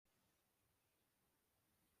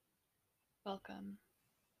Welcome.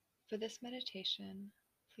 For this meditation,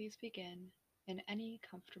 please begin in any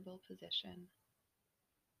comfortable position,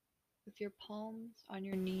 with your palms on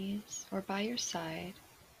your knees or by your side,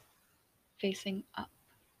 facing up.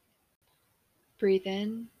 Breathe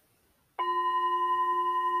in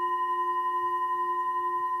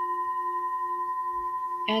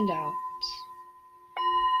and out.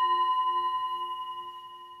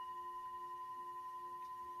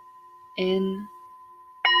 In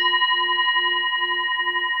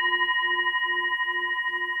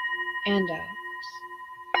and out.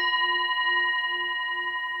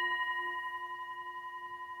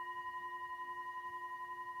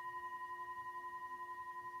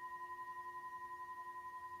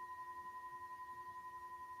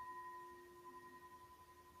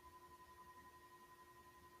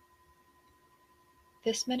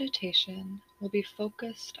 This meditation will be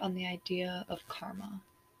focused on the idea of karma.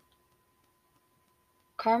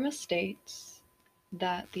 Karma states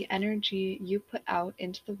that the energy you put out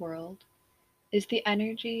into the world is the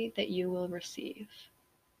energy that you will receive.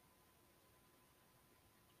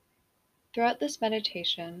 Throughout this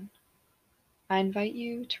meditation, I invite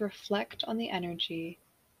you to reflect on the energy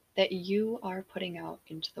that you are putting out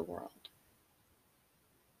into the world.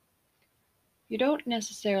 You don't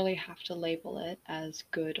necessarily have to label it as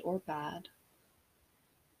good or bad,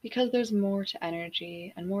 because there's more to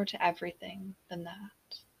energy and more to everything than that.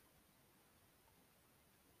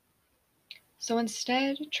 So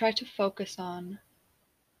instead, try to focus on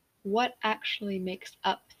what actually makes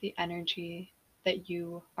up the energy that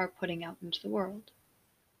you are putting out into the world.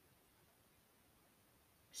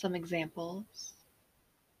 Some examples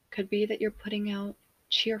could be that you're putting out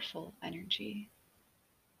cheerful energy,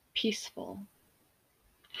 peaceful,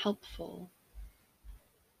 helpful,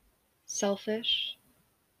 selfish,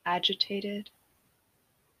 agitated,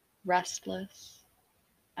 restless,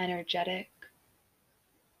 energetic.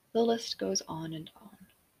 The list goes on and on.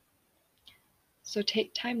 So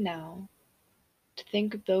take time now to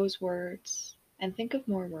think of those words and think of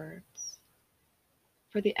more words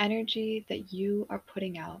for the energy that you are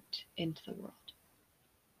putting out into the world.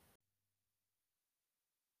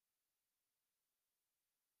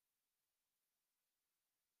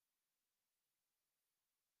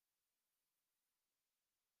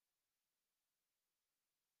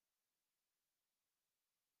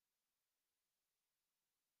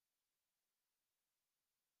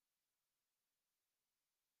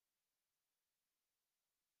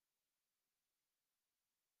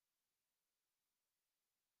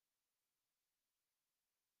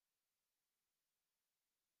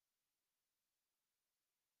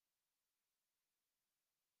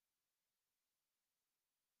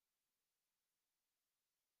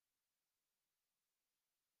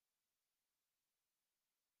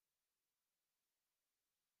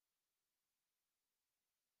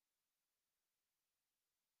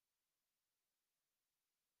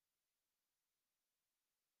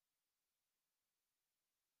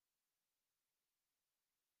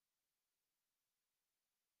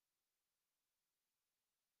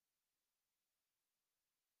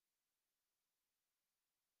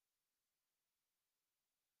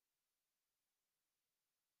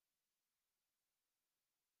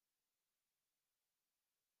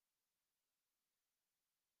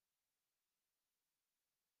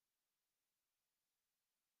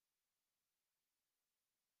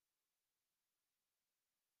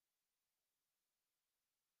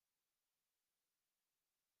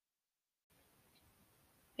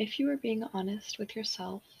 If you are being honest with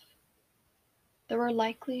yourself, there were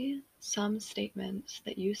likely some statements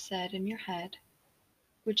that you said in your head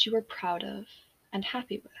which you were proud of and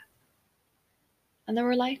happy with, and there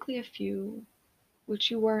were likely a few which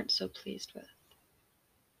you weren't so pleased with,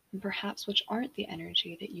 and perhaps which aren't the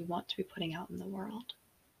energy that you want to be putting out in the world.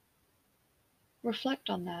 Reflect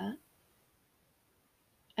on that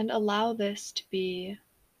and allow this to be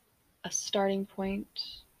a starting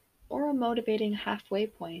point or a motivating halfway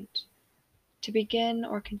point to begin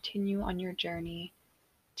or continue on your journey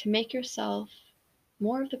to make yourself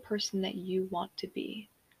more of the person that you want to be.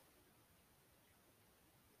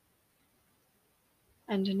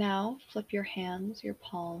 And now flip your hands, your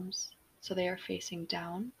palms, so they are facing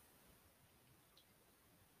down,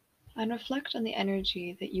 and reflect on the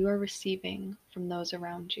energy that you are receiving from those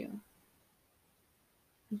around you.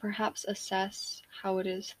 And perhaps assess how it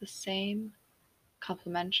is the same,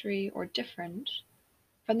 complementary, or different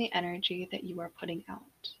from the energy that you are putting out.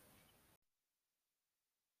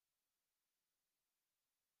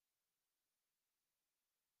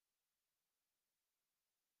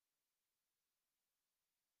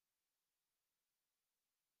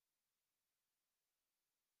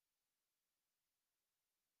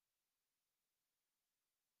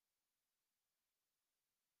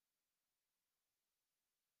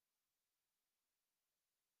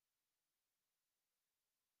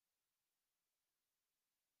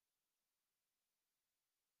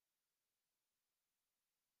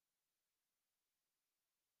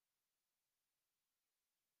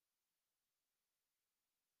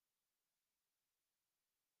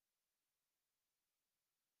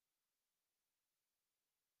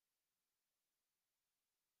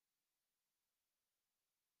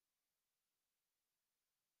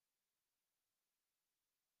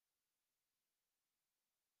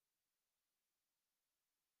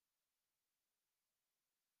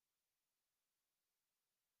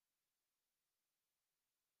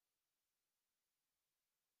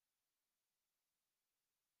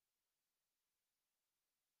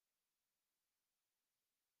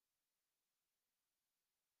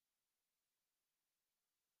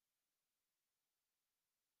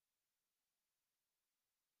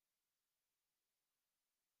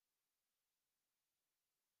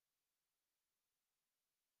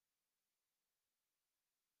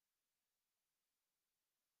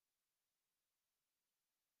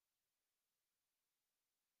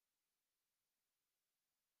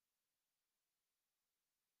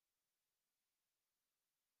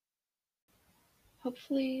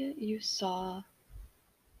 Hopefully, you saw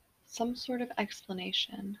some sort of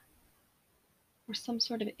explanation or some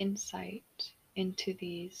sort of insight into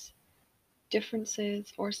these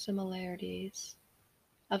differences or similarities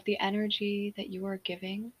of the energy that you are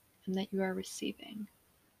giving and that you are receiving.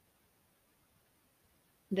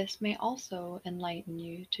 This may also enlighten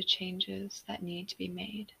you to changes that need to be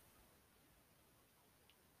made.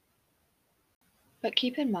 But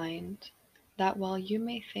keep in mind that while you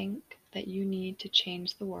may think that you need to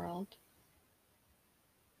change the world,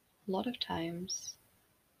 a lot of times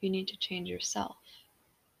you need to change yourself.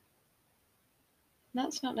 And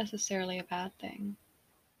that's not necessarily a bad thing.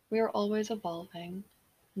 We are always evolving,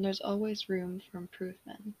 and there's always room for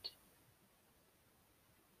improvement.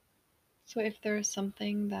 So if there is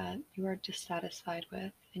something that you are dissatisfied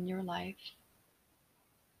with in your life,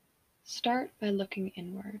 start by looking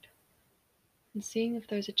inward and seeing if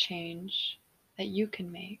there's a change that you can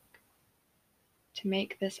make to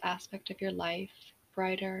make this aspect of your life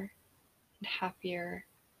brighter and happier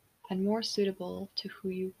and more suitable to who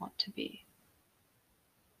you want to be.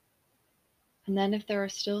 And then if there are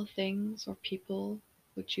still things or people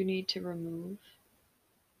which you need to remove,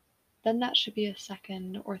 then that should be a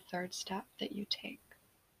second or third step that you take.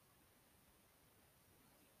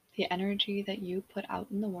 The energy that you put out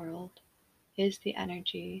in the world is the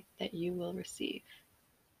energy that you will receive.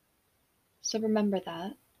 So remember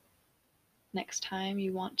that next time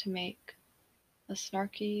you want to make a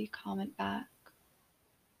snarky comment back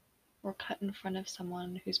or cut in front of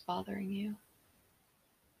someone who's bothering you.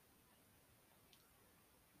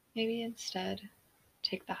 Maybe instead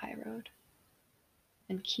take the high road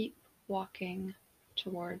and keep walking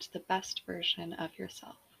towards the best version of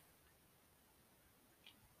yourself.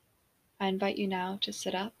 I invite you now to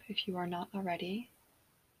sit up if you are not already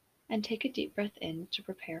and take a deep breath in to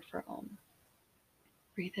prepare for Om.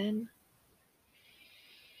 Breathe in,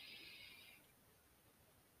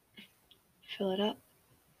 fill it up.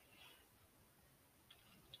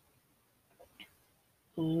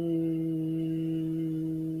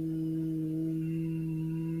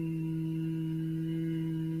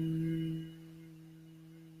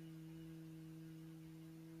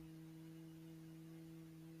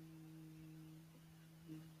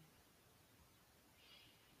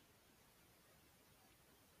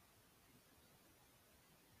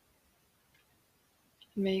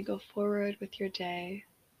 May you go forward with your day,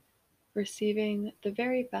 receiving the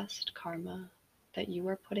very best karma that you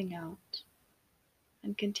are putting out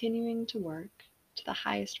and continuing to work to the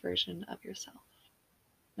highest version of yourself.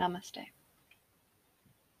 Namaste.